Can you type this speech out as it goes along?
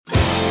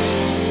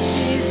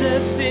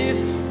Jesus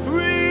is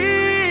real.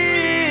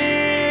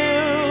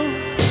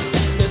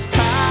 There's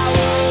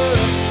power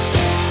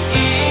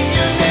in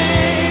your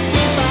name. We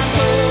find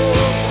hope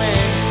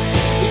when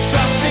we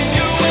trust in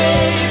your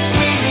ways.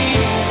 We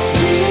need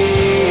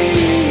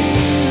you.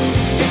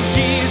 And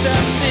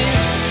Jesus is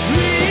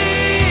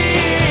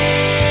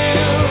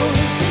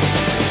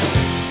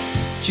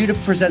real. Judah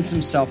presents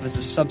himself as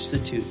a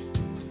substitute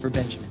for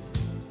Benjamin.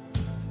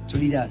 That's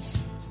what he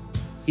does.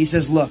 He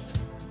says, look,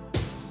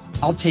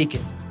 I'll take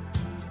it.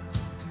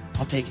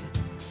 I'll take it.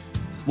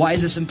 Why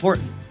is this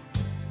important?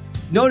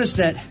 Notice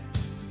that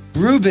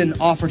Reuben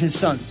offered his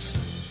sons.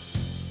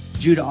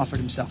 Judah offered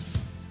himself.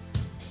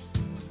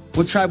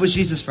 What tribe was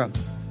Jesus from?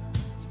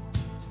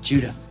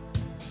 Judah.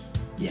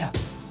 Yeah.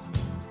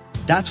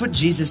 That's what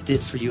Jesus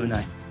did for you and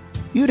I.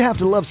 You'd have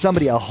to love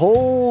somebody a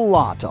whole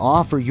lot to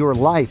offer your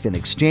life in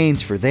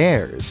exchange for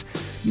theirs.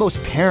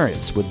 Most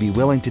parents would be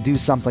willing to do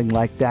something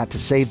like that to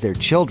save their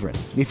children.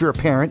 If you're a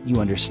parent, you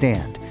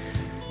understand.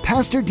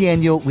 Pastor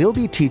Daniel will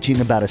be teaching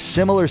about a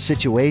similar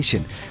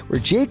situation where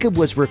Jacob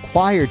was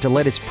required to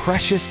let his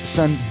precious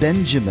son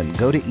Benjamin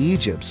go to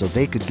Egypt so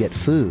they could get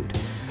food.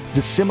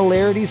 The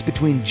similarities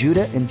between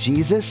Judah and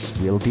Jesus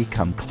will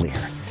become clear.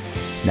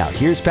 Now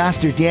here's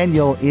Pastor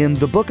Daniel in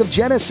the book of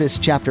Genesis,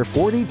 chapter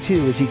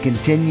 42, as he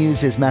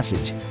continues his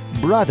message,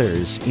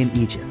 Brothers in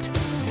Egypt.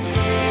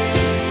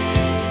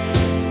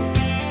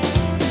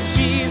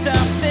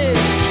 Jesus is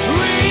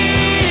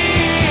real.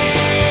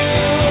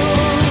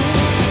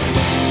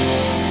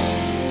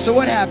 So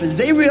what happens?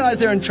 They realize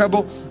they're in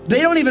trouble.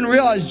 They don't even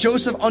realize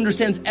Joseph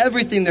understands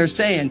everything they're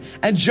saying.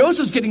 And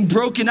Joseph's getting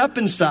broken up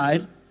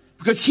inside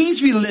because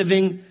he's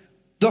reliving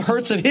the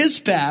hurts of his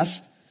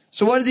past.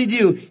 So what does he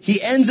do? He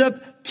ends up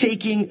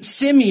taking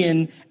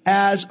Simeon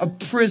as a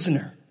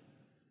prisoner.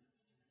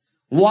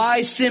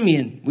 Why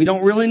Simeon? We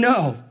don't really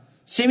know.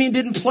 Simeon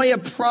didn't play a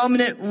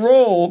prominent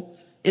role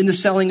in the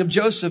selling of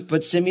Joseph,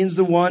 but Simeon's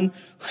the one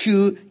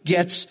who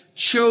gets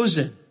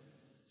chosen.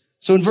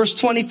 So in verse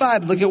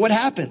 25, look at what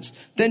happens.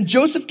 Then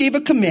Joseph gave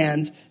a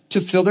command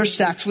to fill their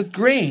sacks with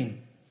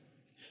grain,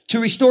 to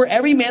restore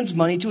every man's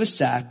money to his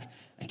sack,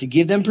 and to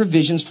give them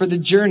provisions for the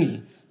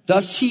journey.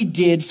 Thus he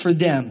did for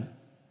them.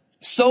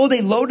 So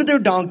they loaded their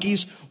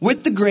donkeys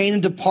with the grain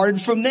and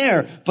departed from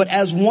there. But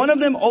as one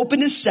of them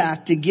opened his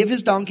sack to give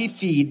his donkey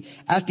feed,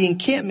 at the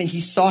encampment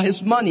he saw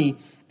his money,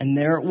 and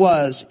there it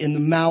was in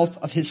the mouth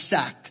of his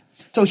sack.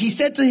 So he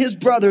said to his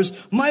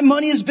brothers, my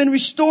money has been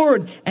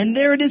restored, and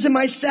there it is in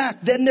my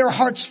sack. Then their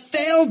hearts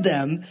failed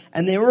them,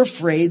 and they were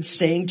afraid,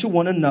 saying to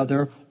one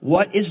another,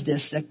 what is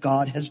this that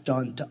God has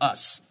done to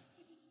us?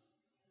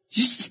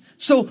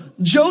 So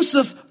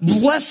Joseph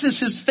blesses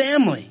his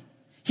family.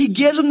 He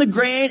gives them the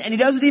grain and he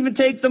doesn't even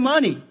take the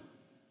money.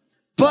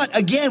 But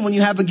again, when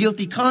you have a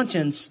guilty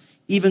conscience,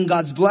 even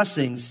God's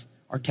blessings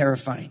are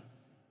terrifying.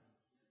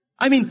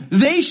 I mean,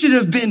 they should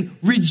have been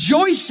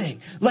rejoicing.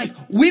 Like,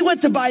 we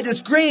went to buy this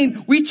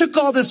grain. We took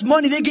all this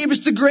money. They gave us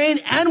the grain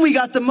and we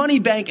got the money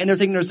bank. And they're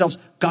thinking to themselves,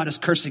 God is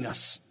cursing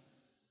us.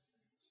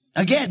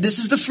 Again, this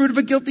is the fruit of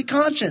a guilty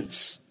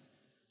conscience.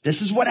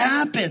 This is what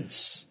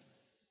happens.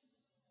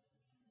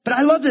 But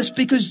I love this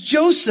because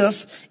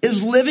Joseph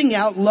is living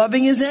out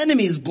loving his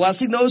enemies,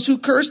 blessing those who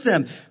curse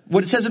them.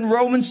 What it says in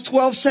Romans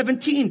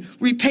 12:17,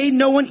 repay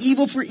no one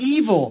evil for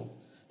evil,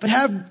 but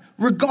have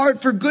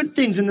regard for good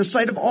things in the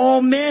sight of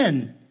all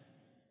men.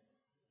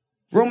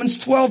 Romans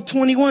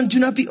 12:21, do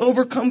not be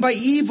overcome by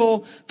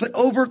evil, but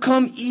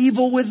overcome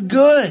evil with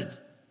good.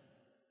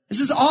 This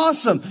is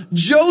awesome.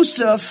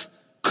 Joseph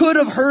could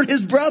have hurt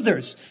his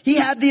brothers. He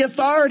had the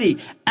authority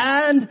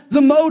and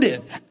the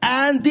motive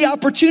and the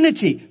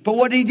opportunity. But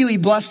what did he do? He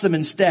blessed them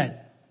instead.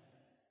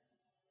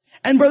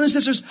 And brothers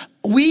and sisters,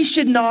 we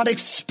should not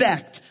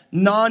expect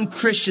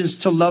non-Christians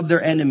to love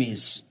their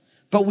enemies,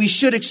 but we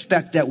should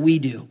expect that we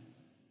do.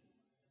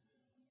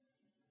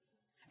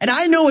 And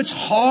I know it's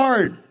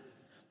hard,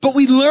 but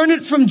we learn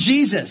it from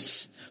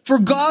Jesus. For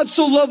God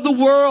so loved the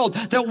world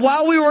that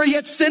while we were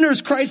yet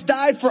sinners, Christ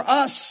died for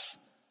us.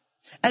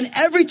 And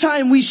every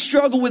time we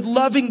struggle with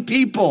loving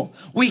people,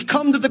 we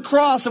come to the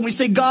cross and we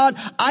say, God,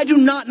 I do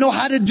not know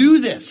how to do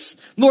this.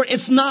 Lord,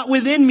 it's not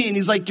within me. And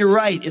he's like, you're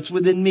right. It's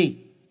within me.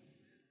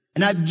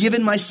 And I've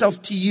given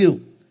myself to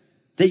you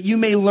that you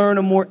may learn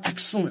a more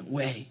excellent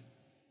way.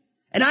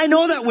 And I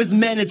know that with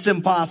men, it's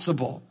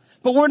impossible,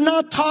 but we're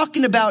not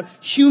talking about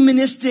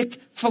humanistic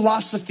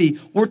philosophy.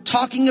 We're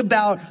talking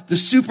about the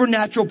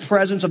supernatural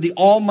presence of the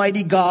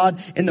Almighty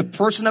God in the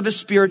person of his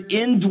Spirit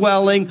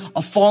indwelling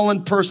a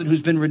fallen person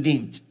who's been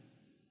redeemed.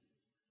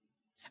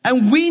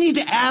 And we need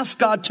to ask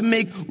God to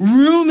make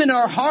room in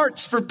our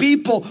hearts for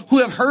people who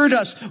have hurt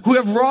us, who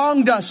have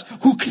wronged us,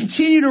 who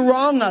continue to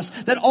wrong us,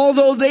 that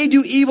although they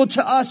do evil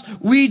to us,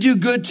 we do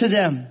good to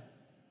them.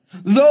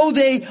 Though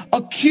they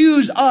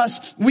accuse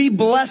us, we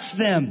bless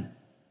them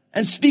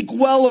and speak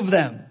well of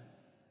them.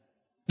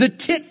 The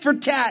tit for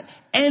tat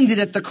ended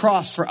at the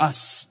cross for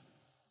us.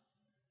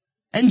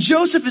 And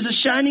Joseph is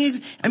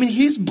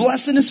he's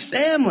blessing his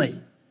family.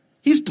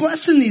 He's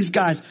blessing these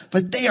guys,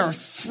 but they are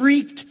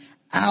freaked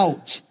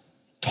out,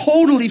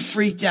 totally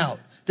freaked out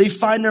They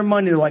find their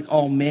money. They're like,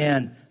 oh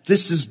man,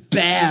 this is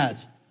bad.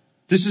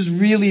 This is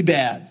really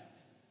bad.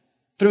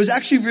 But it was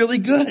actually really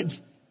good.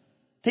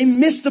 They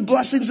missed the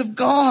blessings of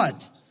God.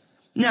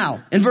 Now,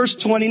 in verse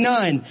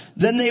 29,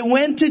 then they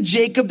went to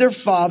Jacob, their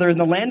father, in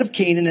the land of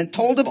Canaan and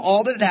told him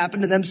all that had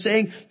happened to them,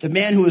 saying, the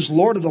man who is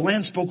Lord of the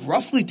land spoke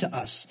roughly to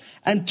us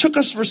and took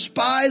us for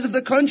spies of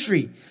the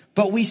country.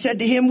 But we said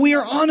to him, we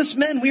are honest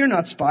men. We are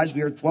not spies.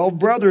 We are 12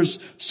 brothers,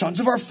 sons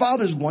of our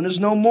fathers. One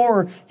is no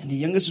more, and the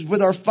youngest is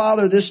with our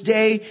father this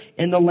day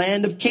in the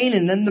land of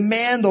Canaan. Then the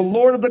man, the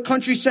Lord of the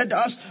country, said to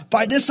us,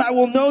 by this I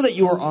will know that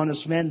you are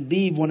honest men.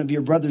 Leave one of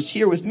your brothers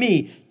here with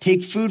me.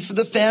 Take food for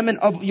the famine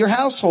of your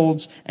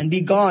households and be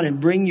gone and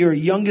bring your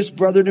youngest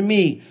brother to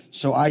me.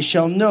 So I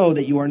shall know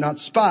that you are not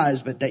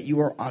spies, but that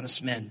you are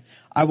honest men.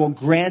 I will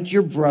grant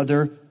your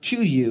brother to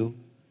you,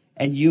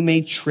 and you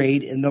may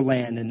trade in the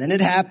land. And then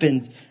it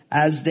happened,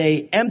 as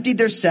they emptied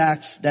their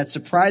sacks, that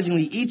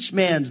surprisingly each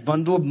man's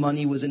bundle of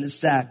money was in his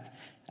sack.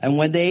 And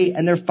when they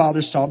and their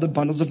father saw the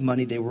bundles of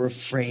money, they were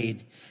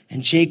afraid.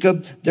 And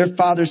Jacob, their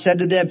father, said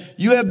to them,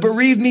 you have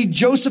bereaved me.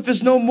 Joseph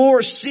is no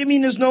more.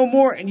 Simeon is no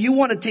more. And you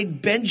want to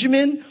take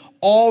Benjamin?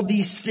 All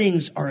these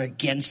things are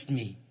against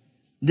me.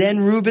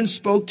 Then Reuben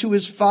spoke to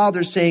his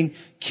father, saying,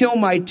 kill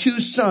my 2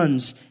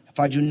 sons. If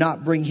I do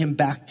not bring him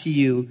back to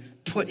you,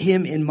 put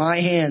him in my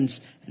hands,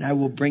 and I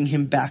will bring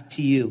him back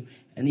to you.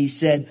 And he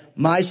said,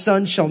 my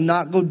son shall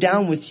not go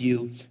down with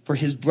you, for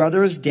his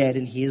brother is dead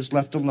and he is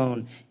left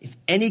alone. If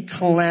any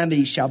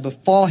calamity shall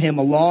befall him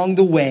along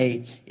the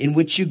way in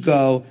which you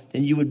go,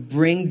 then you would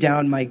bring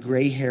down my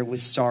gray hair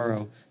with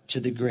sorrow to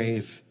the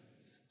grave.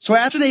 So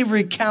after they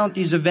recount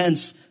these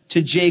events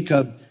to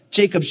Jacob,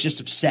 Jacob's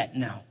just upset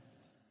now.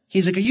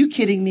 He's like, are you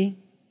kidding me?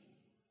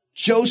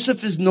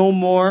 Joseph is no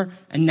more,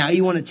 and now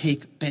you want to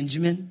take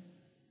Benjamin? Do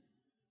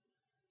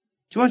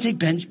you want to take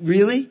Benjamin?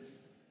 Really?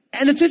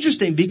 And it's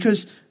interesting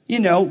because,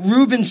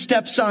 Reuben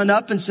steps on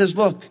up and says,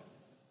 look,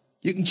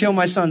 you can kill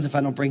my sons if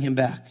I don't bring him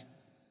back.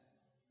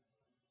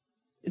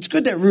 It's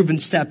good that Reuben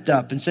stepped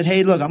up and said,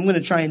 hey, look, I'm going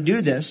to try and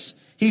do this.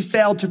 He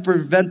failed to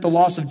prevent the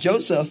loss of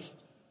Joseph,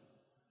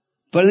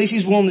 but at least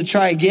he's willing to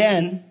try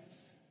again.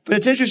 But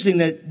it's interesting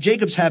that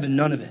Jacob's having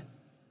none of it.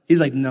 He's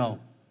like, no,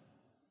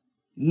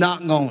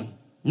 not going.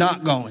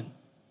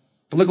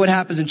 But look what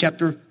happens in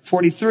chapter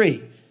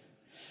 43.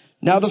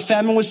 Now the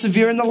famine was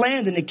severe in the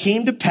land, and it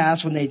came to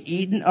pass when they had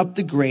eaten up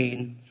the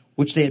grain,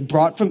 which they had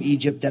brought from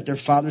Egypt, that their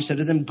father said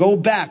to them, go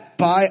back,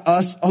 buy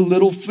us a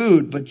little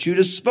food. But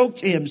Judah spoke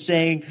to him,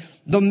 saying,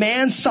 the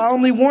man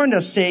solemnly warned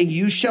us, saying,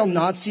 you shall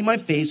not see my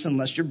face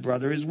unless your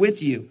brother is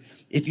with you.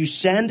 If you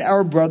send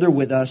our brother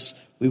with us,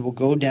 we will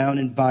go down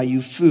and buy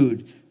you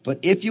food. But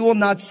if you will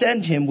not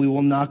send him, we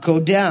will not go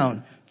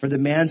down. For the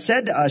man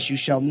said to us, you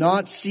shall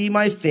not see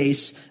my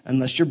face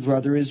unless your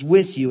brother is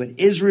with you. And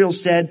Israel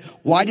said,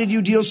 why did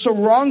you deal so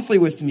wrongfully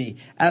with me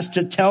as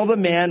to tell the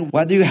man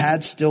whether you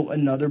had still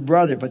another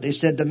brother? But they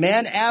said, the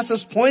man asked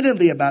us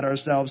pointedly about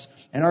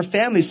ourselves and our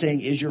family,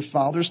 saying, is your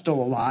father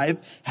still alive?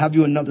 Have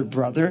you another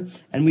brother?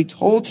 And we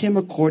told him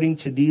according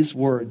to these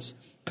words.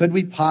 Could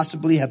we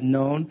possibly have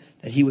known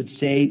that he would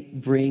say,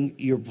 bring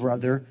your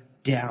brother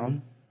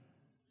down?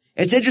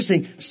 It's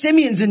interesting.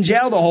 Simeon's in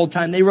jail the whole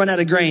time. They run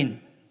out of grain.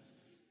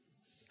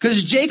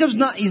 Because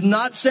he's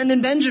not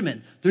sending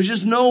Benjamin. There's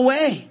just no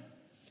way.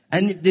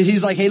 And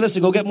he's like, hey,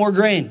 listen, go get more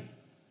grain.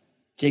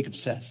 Jacob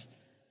says.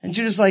 And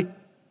Judah's like,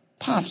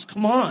 Pops,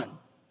 come on.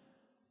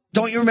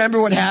 Don't you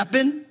remember what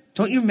happened?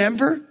 Don't you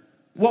remember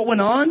what went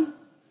on?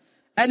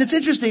 And it's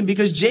interesting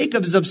because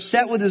Jacob is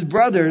upset with his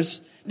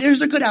brothers.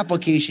 There's a good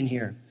application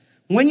here.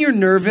 When you're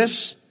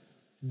nervous,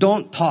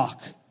 don't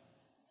talk.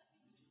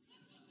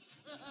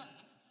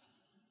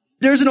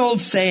 There's an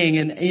old saying,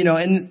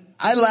 and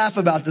I laugh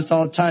about this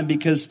all the time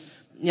because,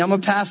 I'm a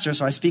pastor,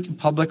 so I speak in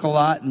public a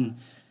lot and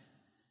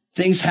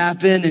things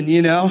happen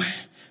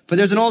but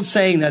there's an old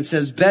saying that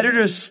says, better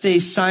to stay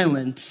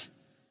silent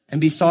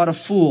and be thought a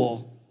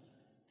fool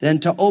than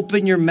to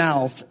open your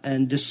mouth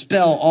and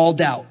dispel all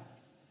doubt.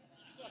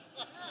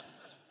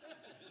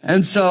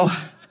 And so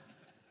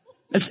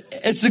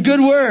it's a good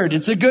word.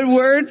 It's a good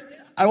word.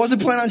 I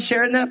wasn't planning on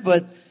sharing that,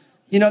 but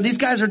these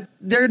guys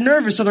they're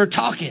nervous, so they're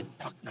talking.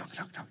 Talk.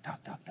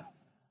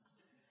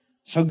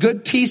 So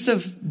good piece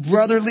of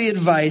brotherly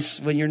advice.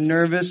 When you're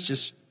nervous,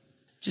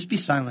 just be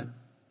silent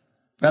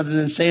rather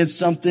than saying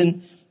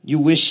something you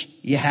wish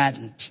you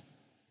hadn't.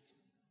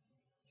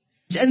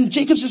 And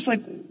Jacob's just like,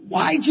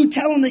 why'd you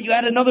tell him that you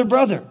had another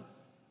brother?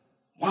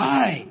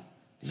 Why?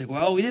 He's like,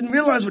 well, we didn't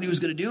realize what he was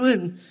going to do.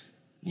 And,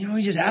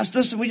 he just asked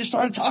us and we just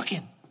started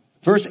talking.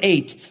 Verse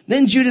 8,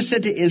 then Judah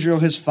said to Israel,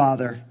 his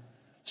father,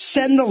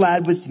 send the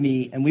lad with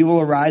me and we will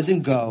arise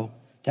and go,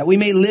 that we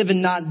may live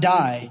and not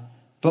die.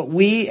 But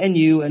we and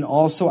you and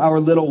also our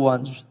little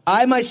ones,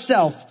 I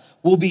myself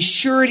will be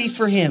surety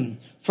for him.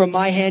 From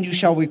my hand you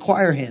shall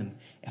require him.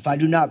 If I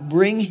do not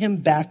bring him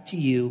back to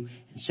you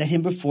and set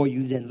him before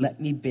you, then let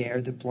me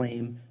bear the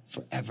blame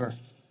forever.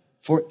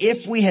 For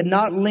if we had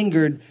not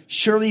lingered,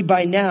 surely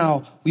by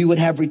now we would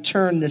have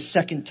returned this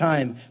second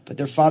time. But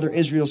their father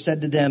Israel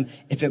said to them,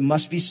 if it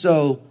must be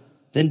so,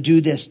 then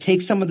do this.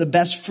 Take some of the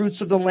best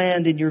fruits of the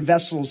land in your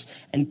vessels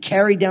and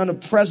carry down a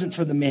present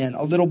for the man,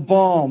 a little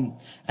balm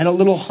and a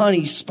little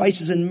honey,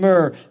 spices and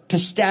myrrh,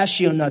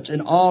 pistachio nuts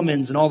and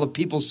almonds. And all the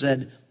people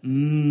said,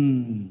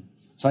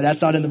 Sorry,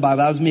 that's not in the Bible.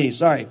 That was me.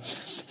 Sorry.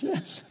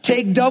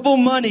 Take double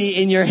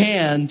money in your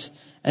hand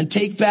and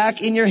take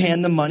back in your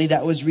hand the money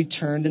that was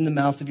returned in the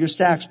mouth of your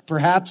sacks.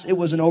 Perhaps it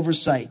was an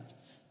oversight.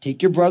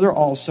 Take your brother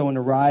also and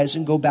arise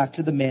and go back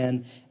to the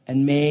man,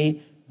 and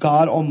may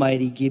God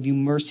Almighty give you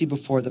mercy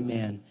before the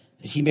man,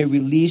 that he may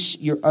release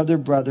your other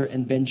brother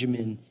and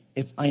Benjamin.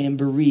 If I am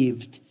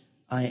bereaved,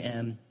 I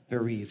am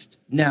bereaved.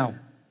 Now,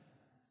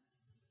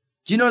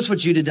 do you notice what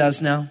Judah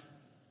does now?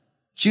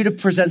 Judah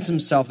presents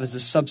himself as a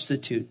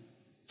substitute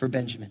for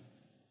Benjamin.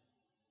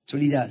 That's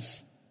what he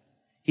does.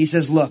 He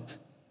says, look,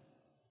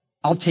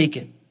 I'll take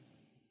it.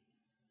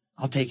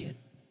 I'll take it.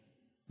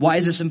 Why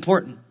is this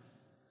important?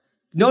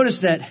 Notice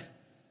that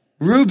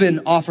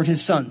Reuben offered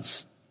his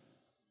sons.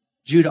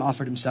 Judah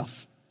offered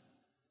himself.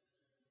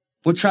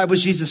 What tribe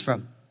was Jesus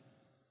from?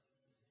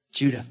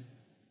 Judah.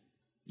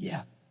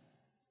 Yeah.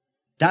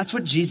 That's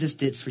what Jesus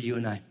did for you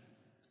and I.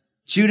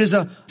 Judah's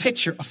a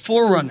picture, a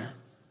forerunner,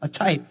 a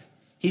type.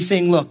 He's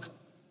saying, look,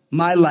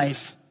 my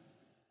life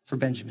for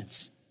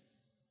Benjamin's.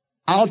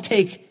 I'll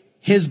take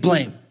his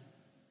blame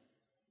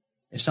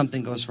if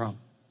something goes wrong.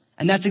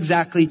 And that's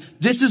exactly,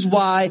 this is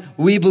why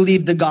we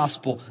believe the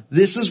gospel.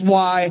 This is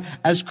why,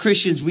 as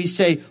Christians, we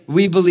say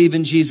we believe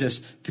in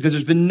Jesus. Because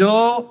there's been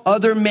no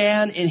other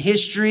man in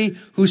history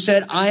who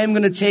said, I am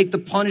going to take the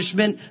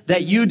punishment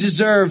that you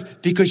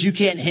deserve because you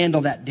can't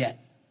handle that debt.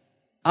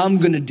 I'm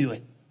going to do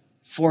it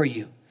for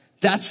you.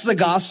 That's the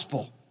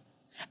gospel.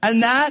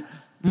 And that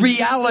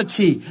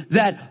reality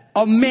that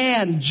a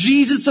man,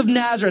 Jesus of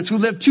Nazareth, who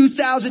lived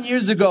 2,000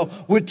 years ago,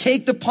 would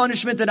take the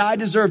punishment that I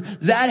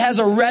deserve, that has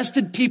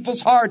arrested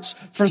people's hearts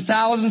for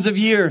thousands of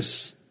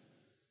years.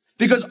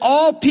 Because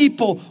all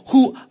people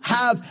who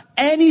have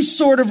any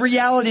sort of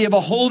reality of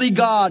a holy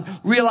God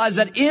realize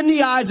that in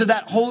the eyes of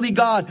that holy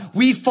God,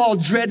 we fall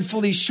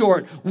dreadfully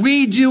short.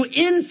 We do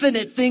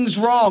infinite things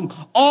wrong.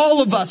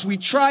 All of us, we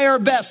try our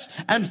best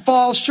and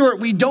fall short.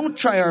 We don't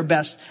try our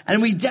best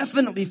and we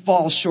definitely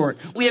fall short.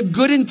 We have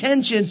good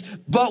intentions,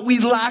 but we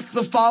lack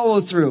the follow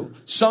through.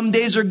 Some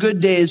days are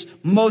good days.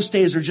 Most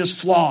days are just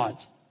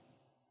flawed.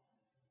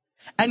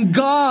 And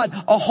God,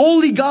 a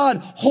holy God,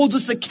 holds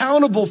us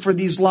accountable for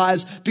these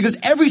lives because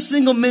every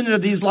single minute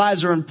of these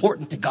lives are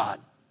important to God.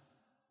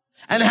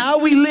 And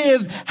how we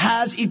live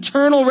has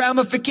eternal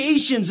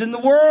ramifications in the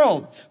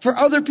world for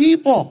other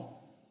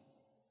people.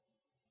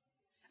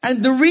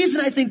 And the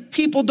reason I think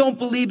people don't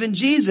believe in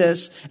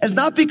Jesus is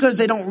not because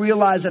they don't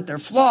realize that they're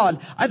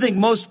flawed. I think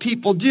most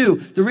people do.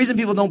 The reason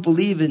people don't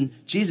believe in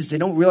Jesus, they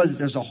don't realize that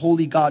there's a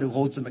holy God who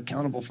holds them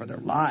accountable for their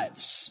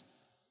lives.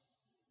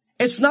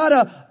 It's not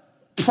a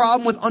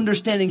problem with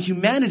understanding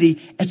humanity.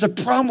 It's a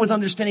problem with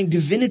understanding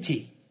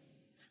divinity.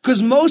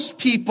 Because most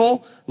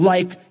people,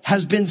 like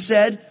has been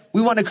said,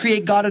 we want to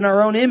create God in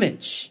our own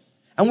image.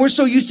 And we're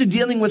so used to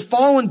dealing with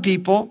fallen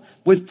people,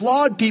 with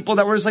flawed people,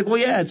 that we're just like, well,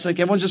 yeah, it's like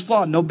everyone's just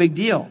flawed. No big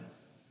deal.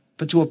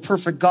 But to a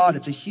perfect God,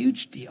 it's a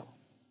huge deal.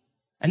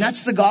 And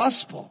that's the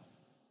gospel.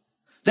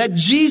 That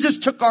Jesus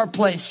took our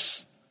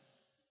place.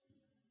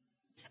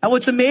 And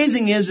what's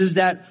amazing is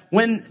that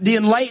when the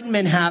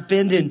Enlightenment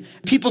happened and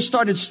people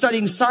started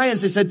studying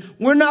science, they said,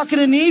 we're not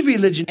going to need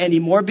religion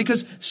anymore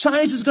because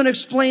science is going to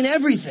explain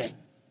everything.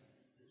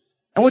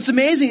 And what's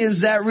amazing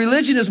is that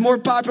religion is more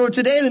popular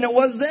today than it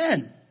was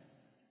then.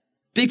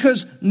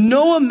 Because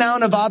no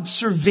amount of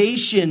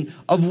observation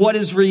of what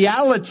is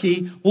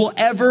reality will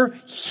ever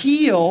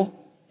heal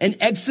an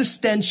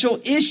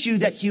existential issue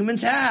that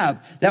humans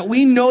have. That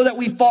we know that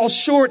we fall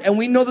short and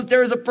we know that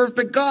there is a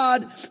perfect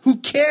God who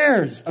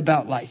cares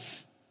about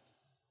life.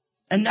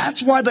 And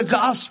that's why the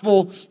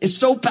gospel is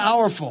so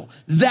powerful.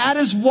 That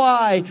is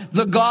why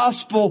the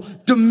gospel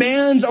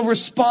demands a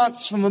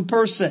response from a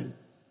person.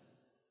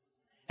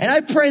 And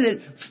I pray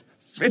that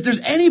if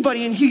there's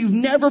anybody in here, you've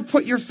never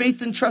put your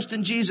faith and trust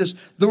in Jesus,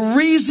 the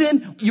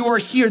reason you are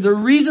here, the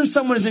reason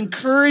someone is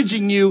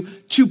encouraging you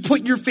to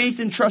put your faith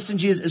and trust in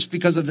Jesus is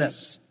because of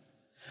this.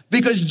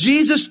 Because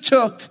Jesus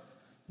took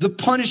the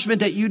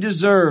punishment that you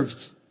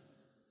deserved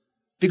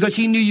because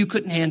he knew you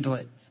couldn't handle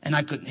it and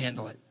I couldn't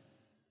handle it.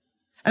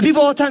 And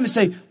people all the time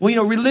say,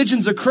 well,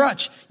 religion's a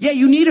crutch. Yeah,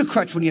 you need a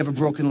crutch when you have a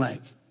broken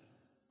leg.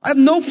 I have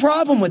no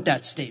problem with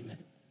that statement.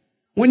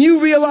 When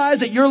you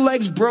realize that your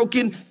leg's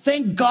broken,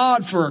 thank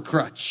God for a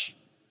crutch.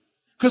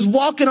 Because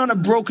walking on a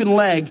broken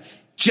leg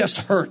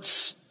just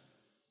hurts.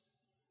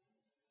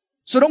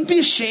 So don't be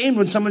ashamed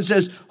when someone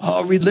says,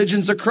 oh,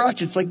 religion's a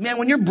crutch. It's like, man,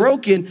 when you're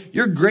broken,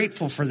 you're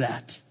grateful for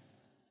that.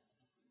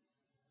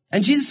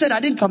 And Jesus said,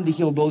 I didn't come to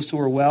heal those who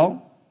are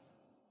well.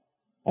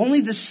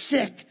 Only the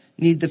sick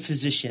need the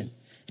physician.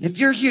 And if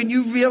you're here and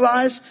you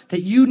realize that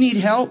you need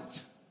help,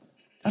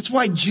 that's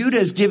why Judah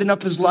has given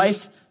up his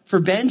life for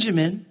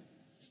Benjamin.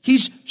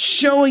 He's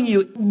showing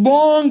you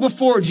long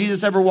before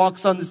Jesus ever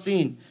walks on the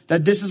scene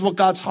that this is what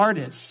God's heart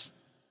is.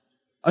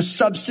 A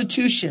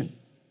substitution.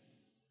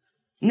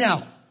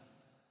 Now,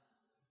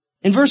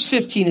 In verse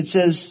 15, it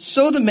says,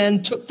 so the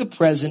men took the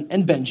present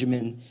and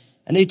Benjamin,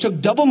 and they took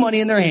double money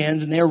in their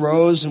hands, and they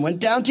arose and went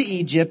down to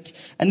Egypt,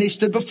 and they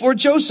stood before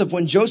Joseph.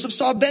 When Joseph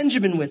saw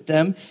Benjamin with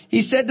them,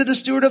 he said to the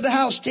steward of the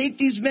house, take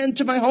these men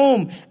to my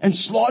home and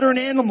slaughter an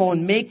animal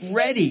and make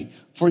ready,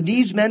 for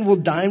these men will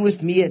dine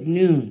with me at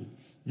noon.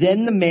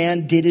 Then the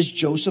man did as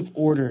Joseph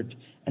ordered,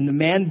 and the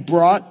man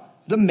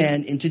brought the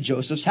men into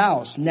Joseph's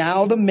house.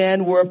 Now the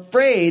men were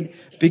afraid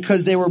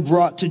because they were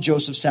brought to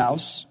Joseph's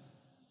house.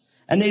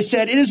 And they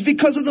said, it is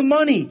because of the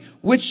money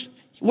which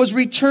was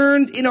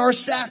returned in our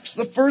sacks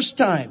the first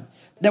time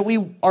that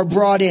we are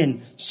brought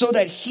in, so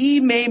that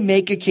he may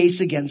make a case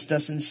against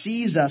us and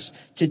seize us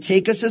to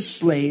take us as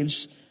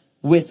slaves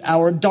with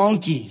our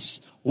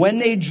donkeys. When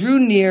they drew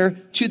near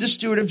to the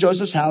steward of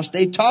Joseph's house,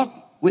 they talked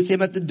with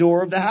him at the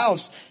door of the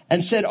house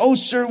and said, oh,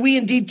 sir, we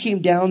indeed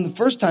came down the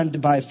first time to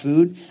buy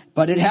food,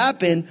 but it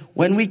happened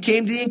when we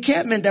came to the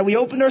encampment that we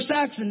opened our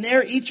sacks, and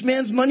there each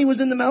man's money was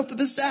in the mouth of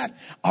his sack,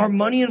 our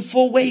money in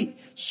full weight.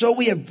 So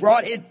we have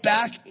brought it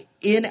back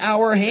in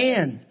our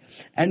hand,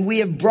 and we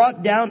have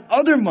brought down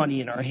other money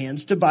in our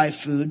hands to buy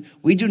food.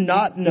 We do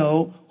not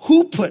know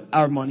who put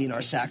our money in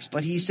our sacks.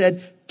 But he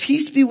said,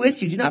 peace be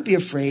with you. Do not be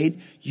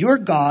afraid. Your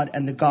God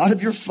and the God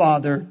of your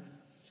father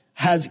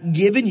has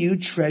given you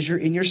treasure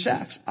in your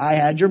sacks. I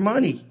had your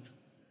money.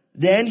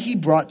 Then he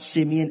brought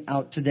Simeon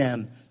out to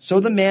them. So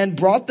the man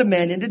brought the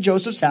men into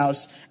Joseph's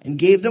house and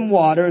gave them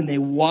water, and they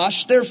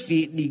washed their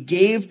feet, and he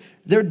gave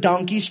their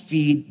donkeys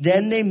feed.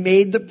 Then they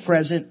made the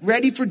present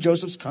ready for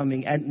Joseph's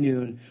coming at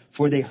noon,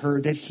 for they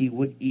heard that he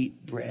would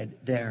eat bread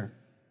there.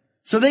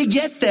 So they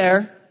get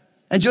there,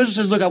 and Joseph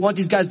says, look, I want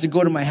these guys to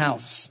go to my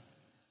house.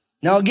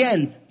 Now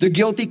again, the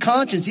guilty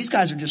conscience, these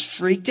guys are just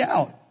freaked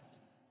out.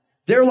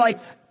 They're like,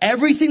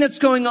 everything that's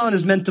going on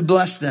is meant to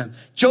bless them.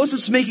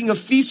 Joseph's making a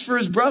feast for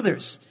his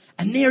brothers,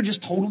 and they are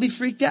just totally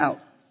freaked out.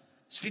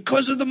 It's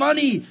because of the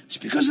money. It's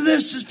because of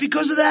this. It's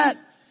because of that.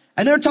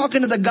 And they're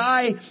talking to the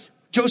guy,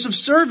 Joseph's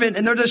servant,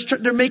 and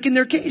they're making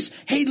their case.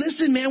 Hey,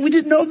 listen, man, we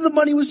didn't know that the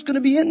money was going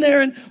to be in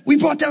there, and we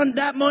brought down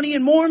that money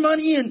and more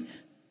money, and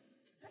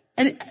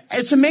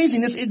it's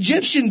amazing. This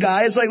Egyptian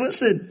guy is like,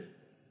 listen,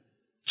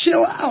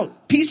 chill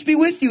out. Peace be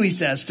with you, he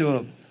says to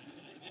him.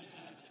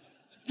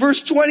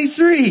 Verse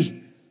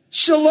 23,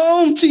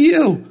 shalom to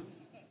you.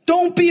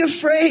 Don't be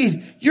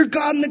afraid. Your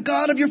God and the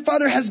God of your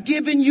father has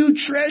given you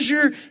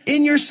treasure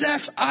in your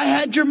sacks. I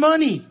had your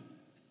money.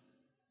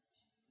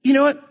 You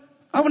know what?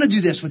 I want to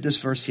do this with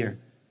this verse here.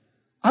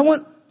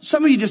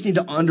 Some of you just need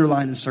to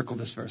underline and circle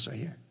this verse right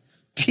here.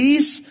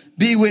 Peace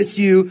be with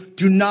you.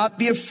 Do not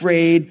be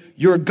afraid.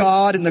 Your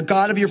God and the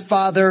God of your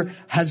father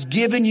has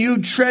given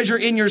you treasure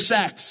in your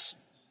sacks.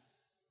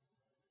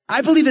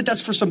 I believe that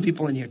that's for some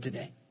people in here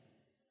today.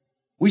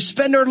 We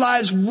spend our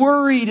lives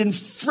worried and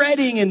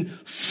fretting and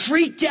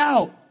freaked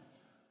out.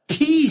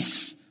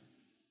 Peace.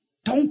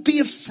 Don't be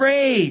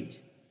afraid.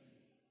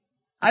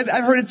 I've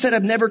heard it said,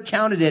 I've never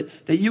counted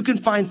it, that you can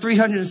find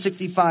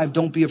 365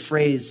 don't be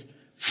afraid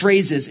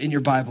phrases in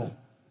your Bible.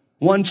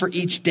 One for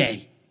each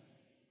day.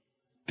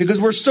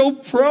 Because we're so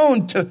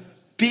prone to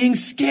being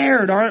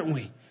scared, aren't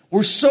we?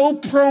 We're so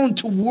prone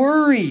to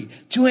worry,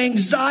 to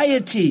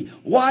anxiety.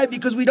 Why?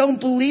 Because we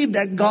don't believe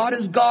that God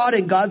is God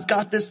and God's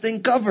got this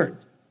thing covered.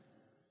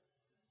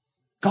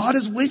 God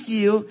is with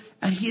you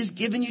and he has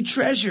given you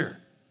treasure.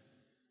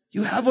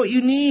 You have what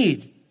you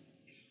need.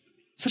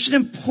 Such an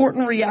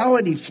important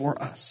reality for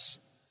us.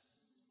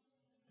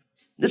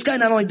 This guy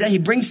not only that, he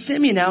brings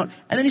Simeon out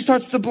and then he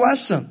starts to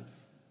bless them.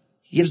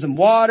 He gives them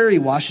water. He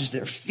washes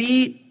their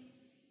feet.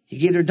 He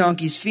gave their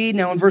donkeys feed.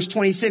 Now in verse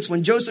 26,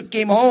 when Joseph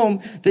came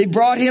home, they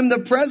brought him the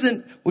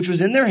present which was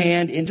in their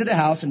hand into the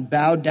house and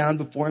bowed down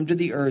before him to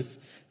the earth.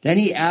 Then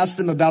he asked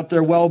them about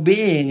their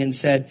well-being and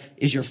said,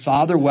 is your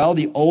father well?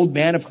 The old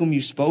man of whom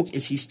you spoke,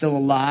 is he still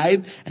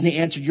alive? And they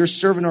answered, your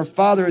servant, our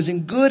father, is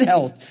in good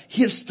health.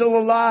 He is still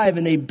alive.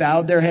 And they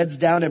bowed their heads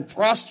down and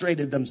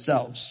prostrated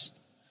themselves.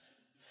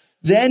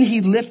 Then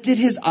he lifted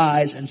his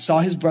eyes and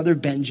saw his brother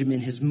Benjamin,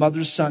 his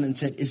mother's son, and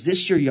said, is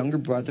this your younger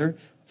brother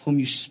of whom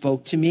you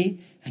spoke to me?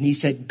 And he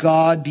said,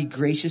 God be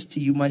gracious to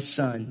you, my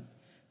son.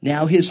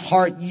 Now his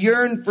heart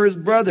yearned for his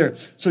brother.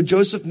 So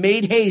Joseph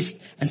made haste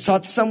and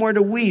sought somewhere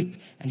to weep.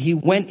 And he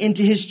went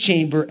into his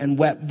chamber and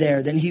wept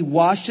there. Then he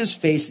washed his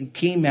face and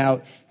came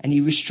out, and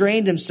he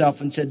restrained himself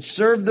and said,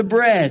 serve the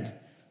bread.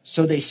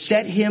 So they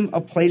set him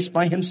a place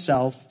by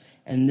himself,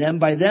 and them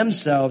by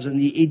themselves, and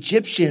the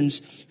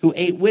Egyptians who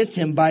ate with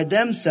him by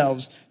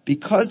themselves,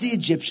 because the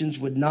Egyptians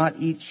would not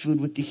eat food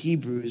with the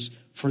Hebrews,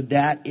 for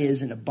that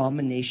is an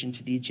abomination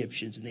to the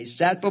Egyptians. And they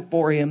sat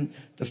before him,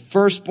 the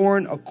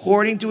firstborn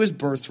according to his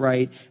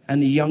birthright,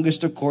 and the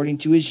youngest according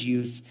to his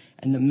youth.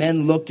 And the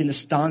men looked in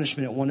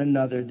astonishment at one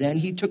another. Then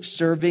he took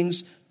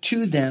servings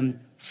to them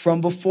from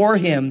before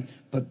him,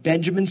 but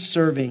Benjamin's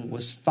serving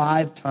was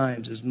 5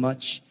 times as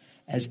much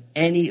as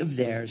any of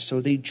theirs.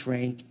 So they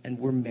drank and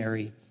were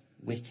merry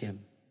with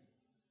him.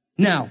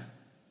 Now,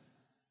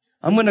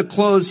 I'm going to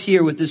close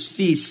here with this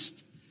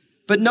feast,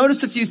 but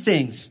notice a few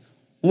things.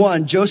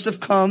 1, Joseph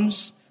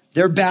comes.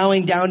 They're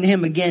bowing down to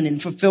him again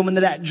in fulfillment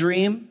of that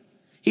dream.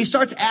 He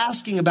starts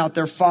asking about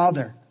their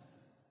father.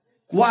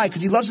 Why?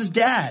 Because he loves his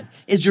dad.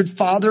 Is your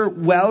father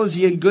well? Is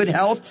he in good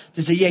health?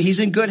 They say, yeah, he's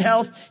in good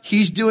health.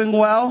 He's doing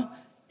well.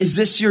 Is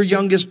this your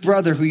youngest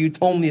brother who you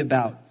told me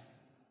about?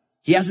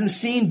 He hasn't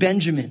seen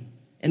Benjamin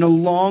in a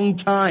long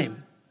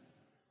time.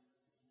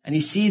 And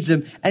he sees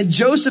him. And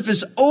Joseph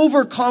is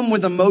overcome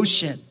with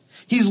emotion.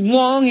 He's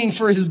longing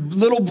for his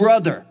little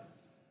brother.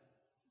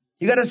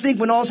 You got to think,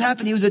 when all this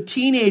happened, he was a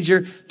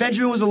teenager.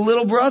 Benjamin was a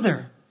little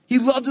brother. He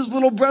loved his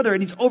little brother,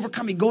 and he's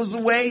overcome. He goes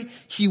away.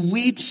 He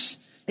weeps.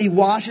 He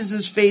washes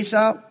his face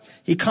out.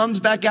 He comes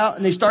back out,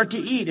 and they start to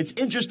eat.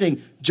 It's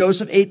interesting.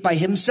 Joseph ate by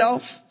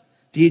himself.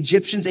 The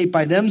Egyptians ate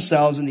by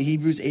themselves, and the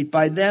Hebrews ate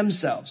by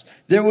themselves.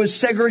 There was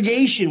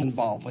segregation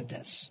involved with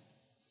this.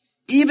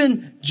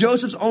 Even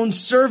Joseph's own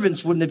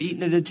servants wouldn't have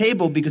eaten at a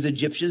table because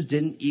Egyptians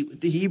didn't eat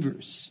with the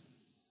Hebrews.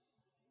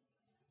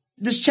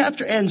 This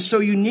chapter ends so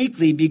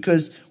uniquely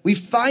because we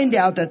find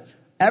out that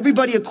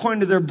everybody,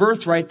 according to their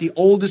birthright, the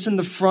oldest in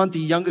the front, the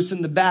youngest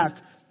in the back.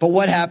 But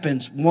what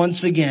happens?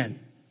 Once again,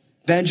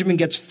 Benjamin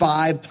gets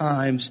 5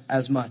 times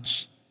as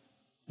much.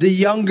 The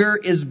younger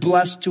is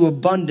blessed to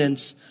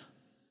abundance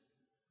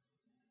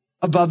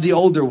above the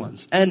older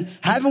ones. And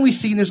haven't we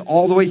seen this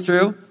all the way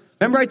through?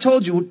 Remember I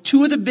told you,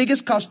 2 of the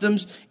biggest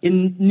customs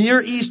in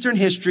Near Eastern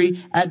history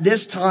at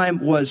this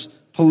time was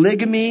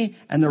polygamy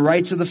and the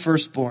rights of the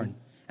firstborn.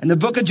 And the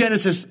book of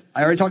Genesis,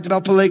 I already talked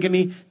about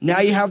polygamy.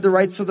 Now you have the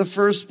rights of the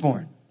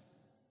firstborn.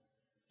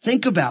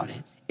 Think about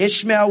it.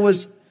 Ishmael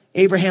was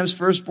Abraham's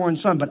firstborn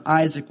son, but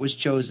Isaac was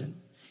chosen.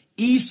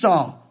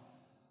 Esau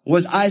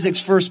was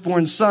Isaac's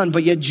firstborn son,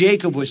 but yet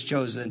Jacob was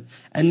chosen.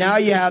 And now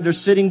they're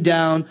sitting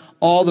down.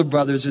 All the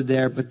brothers are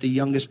there, but the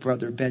youngest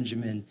brother,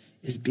 Benjamin,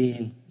 is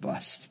being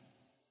blessed.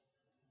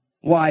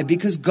 Why?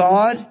 Because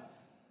God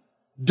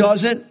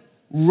doesn't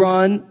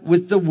run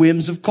with the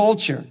whims of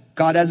culture.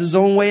 God has his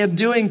own way of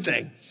doing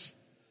things.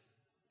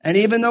 And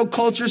even though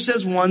culture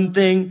says one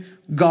thing,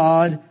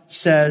 God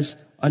says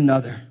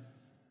another.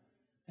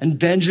 And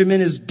Benjamin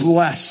is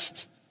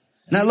blessed.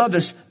 And I love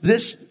this.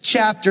 This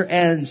chapter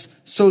ends,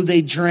 so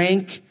they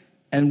drank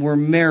and were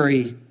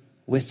merry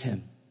with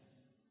him.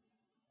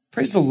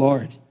 Praise the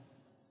Lord.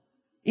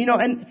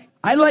 And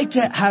I like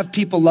to have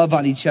people love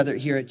on each other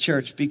here at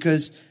church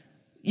because,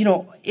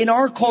 in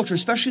our culture,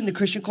 especially in the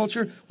Christian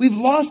culture, we've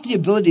lost the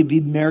ability to be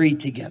married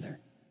together.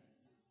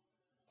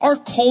 Our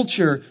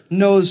culture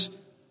knows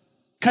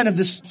kind of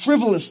this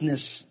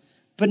frivolousness,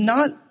 but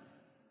not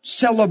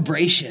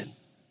celebration.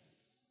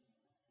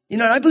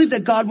 And I believe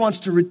that God wants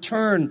to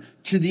return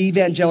to the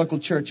evangelical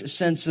church a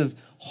sense of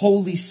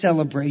holy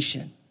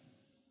celebration.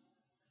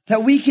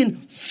 That we can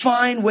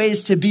find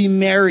ways to be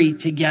merry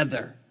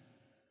together.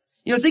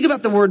 Think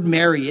about the word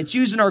merry. It's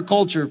used in our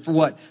culture for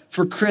what?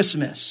 For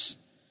Christmas.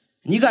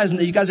 And you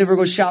guys ever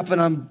go shopping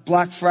on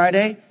Black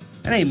Friday?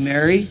 That ain't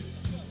merry.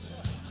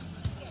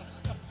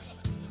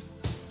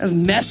 That's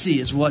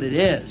messy is what it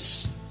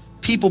is.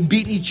 People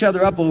beating each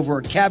other up over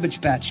a Cabbage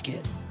Patch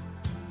Kid.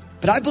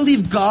 But I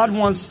believe God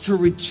wants to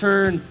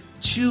return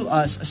to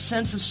us a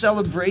sense of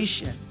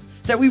celebration,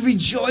 that we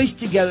rejoice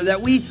together,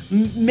 that we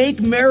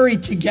make merry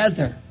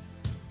together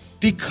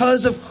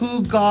because of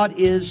who God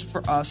is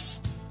for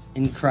us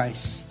in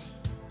Christ.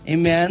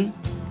 Amen.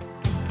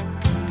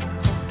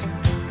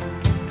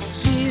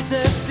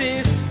 Jesus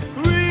is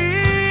real.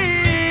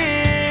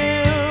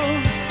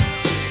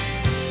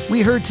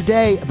 We heard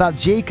today about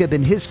Jacob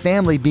and his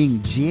family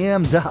being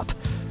jammed up.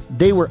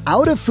 They were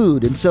out of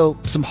food, and so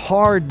some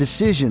hard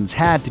decisions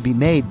had to be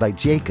made by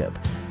Jacob.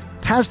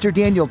 Pastor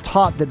Daniel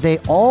taught that they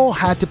all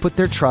had to put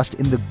their trust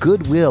in the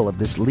goodwill of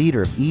this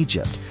leader of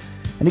Egypt.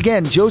 And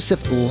again,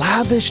 Joseph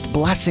lavished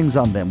blessings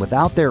on them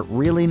without their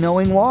really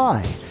knowing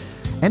why.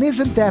 And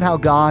isn't that how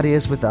God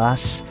is with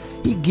us?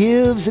 He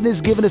gives and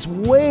has given us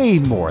way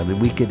more than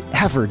we could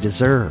ever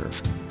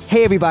deserve.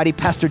 Hey everybody,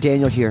 Pastor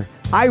Daniel here.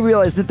 I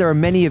realize that there are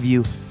many of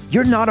you,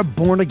 you're not a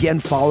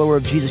born-again follower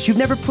of Jesus. You've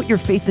never put your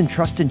faith and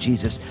trust in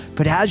Jesus.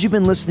 But as you've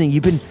been listening,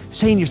 you've been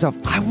saying to yourself,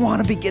 I want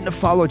to begin to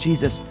follow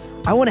Jesus.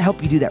 I want to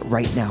help you do that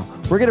right now.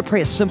 We're going to pray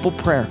a simple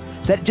prayer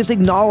that just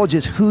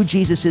acknowledges who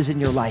Jesus is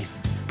in your life.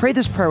 Pray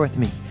this prayer with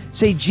me.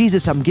 Say,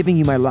 Jesus, I'm giving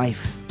you my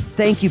life.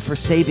 Thank you for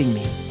saving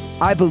me.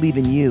 I believe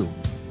in you,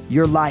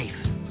 your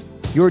life,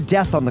 your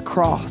death on the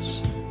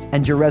cross,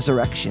 and your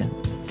resurrection.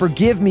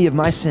 Forgive me of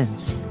my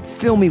sins.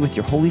 Fill me with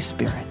your Holy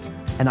Spirit.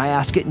 And I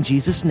ask it in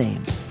Jesus'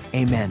 name.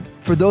 Amen.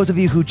 For those of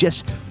you who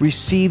just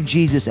received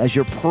Jesus as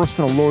your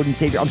personal Lord and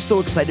Savior, I'm so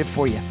excited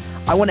for you.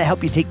 I want to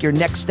help you take your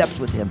next steps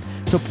with him.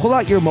 So pull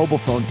out your mobile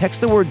phone,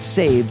 text the word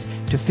SAVED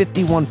to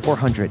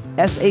 51400,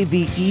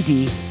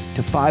 SAVED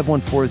to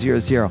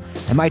 51400,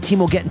 and my team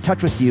will get in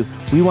touch with you.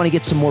 We want to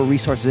get some more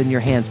resources in your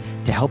hands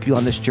to help you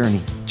on this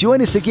journey.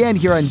 Join us again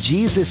here on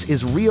Jesus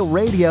is Real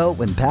Radio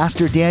when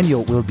Pastor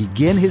Daniel will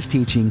begin his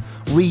teaching,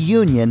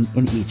 Reunion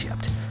in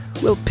Egypt.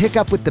 We'll pick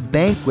up with the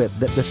banquet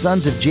that the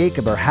sons of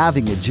Jacob are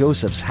having at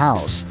Joseph's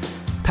house.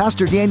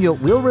 Pastor Daniel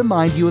will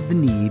remind you of the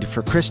need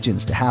for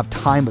Christians to have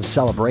time of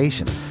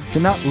celebration,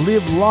 to not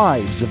live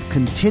lives of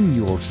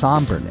continual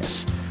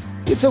somberness.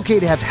 It's okay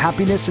to have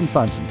happiness and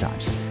fun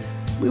sometimes.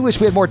 We wish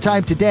we had more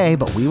time today,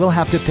 but we will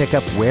have to pick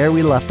up where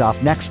we left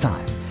off next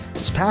time,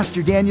 as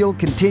Pastor Daniel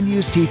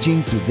continues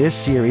teaching through this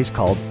series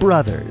called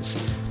Brothers.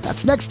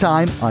 That's next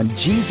time on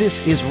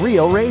Jesus is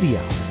Real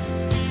Radio.